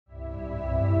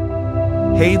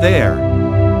Hey there!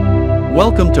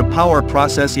 Welcome to Power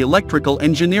Process Electrical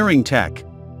Engineering Tech.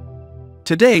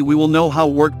 Today we will know how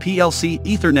to work PLC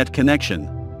Ethernet connection.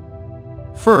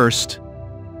 First,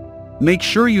 make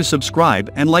sure you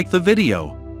subscribe and like the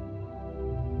video.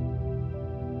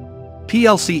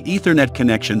 PLC Ethernet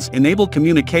connections enable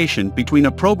communication between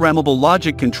a programmable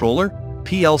logic controller,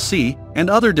 PLC, and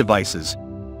other devices,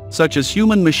 such as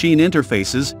human-machine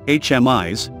interfaces,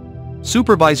 HMIs,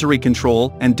 supervisory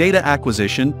control and data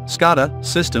acquisition, SCADA,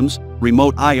 systems,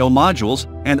 remote I/O modules,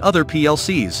 and other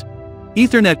PLCs.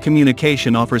 Ethernet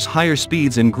communication offers higher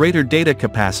speeds and greater data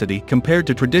capacity compared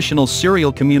to traditional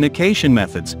serial communication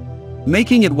methods,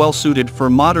 making it well-suited for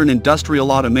modern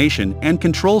industrial automation and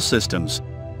control systems.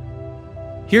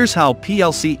 Here's how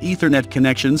PLC Ethernet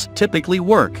connections typically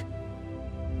work.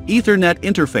 Ethernet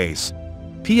interface.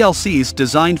 PLCs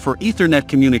designed for Ethernet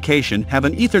communication have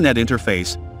an Ethernet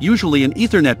interface, usually an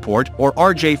Ethernet port or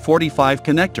RJ45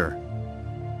 connector.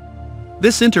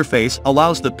 This interface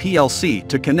allows the PLC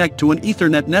to connect to an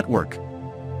Ethernet network.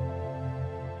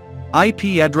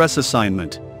 IP address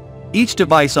assignment. Each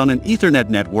device on an Ethernet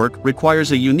network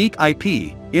requires a unique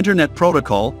IP, Internet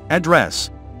Protocol,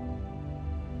 address.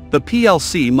 The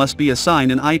PLC must be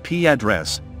assigned an IP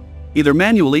address, either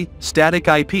manually, static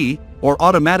IP, or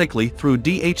automatically through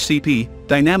DHCP,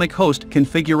 Dynamic Host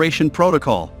Configuration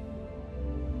Protocol.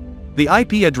 The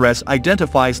IP address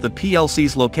identifies the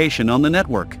PLC's location on the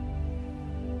network.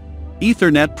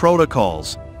 Ethernet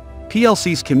protocols.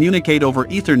 PLCs communicate over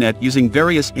Ethernet using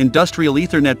various industrial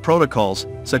Ethernet protocols,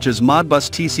 such as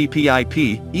Modbus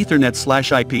TCP/IP,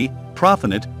 Ethernet/IP,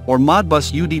 Profinet, or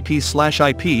Modbus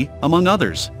UDP/IP, among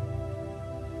others.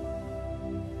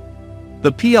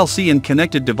 The PLC and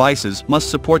connected devices must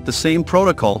support the same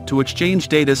protocol to exchange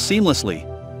data seamlessly.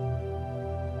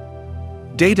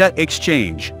 Data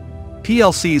exchange.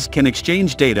 PLCs can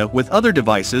exchange data with other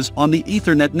devices on the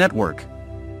Ethernet network.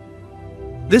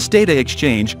 This data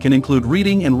exchange can include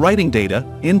reading and writing data,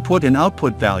 input and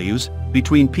output values,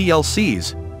 between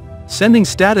PLCs, sending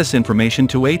status information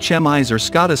to HMIs or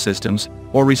SCADA systems,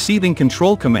 or receiving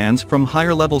control commands from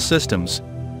higher-level systems.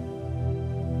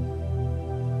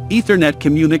 Ethernet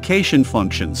communication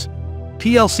functions.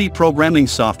 PLC programming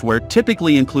software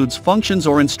typically includes functions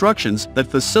or instructions that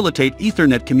facilitate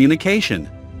Ethernet communication.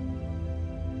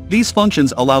 These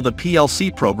functions allow the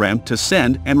PLC program to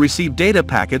send and receive data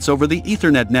packets over the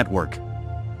Ethernet network.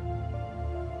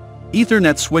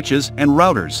 Ethernet switches and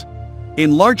routers.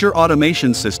 In larger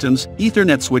automation systems,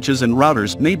 Ethernet switches and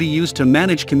routers may be used to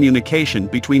manage communication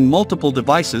between multiple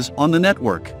devices on the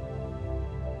network.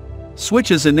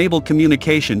 Switches enable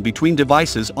communication between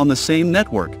devices on the same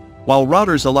network, while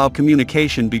routers allow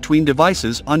communication between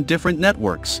devices on different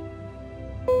networks.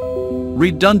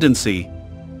 Redundancy.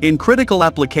 In critical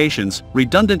applications,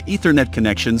 redundant Ethernet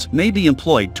connections may be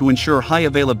employed to ensure high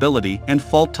availability and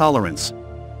fault tolerance.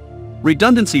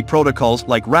 Redundancy protocols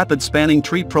like Rapid Spanning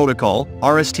Tree Protocol,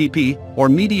 RSTP, or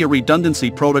Media Redundancy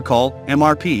Protocol,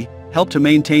 MRP, help to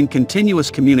maintain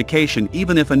continuous communication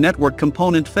even if a network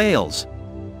component fails.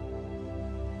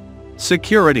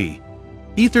 Security.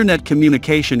 Ethernet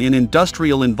communication in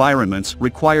industrial environments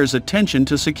requires attention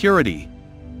to security.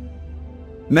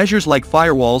 Measures like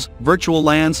firewalls, virtual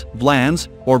LANs, VLANs,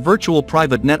 or virtual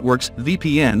private networks,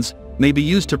 VPNs, may be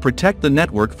used to protect the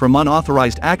network from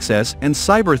unauthorized access and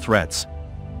cyber threats.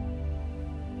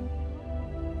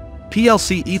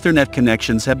 PLC Ethernet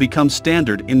connections have become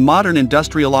standard in modern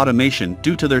industrial automation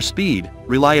due to their speed,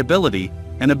 reliability,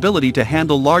 and ability to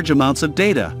handle large amounts of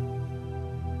data.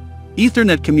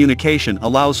 Ethernet communication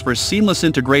allows for seamless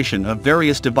integration of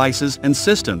various devices and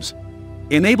systems,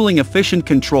 enabling efficient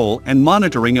control and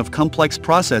monitoring of complex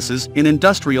processes in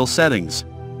industrial settings.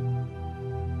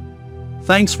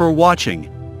 Thanks for watching.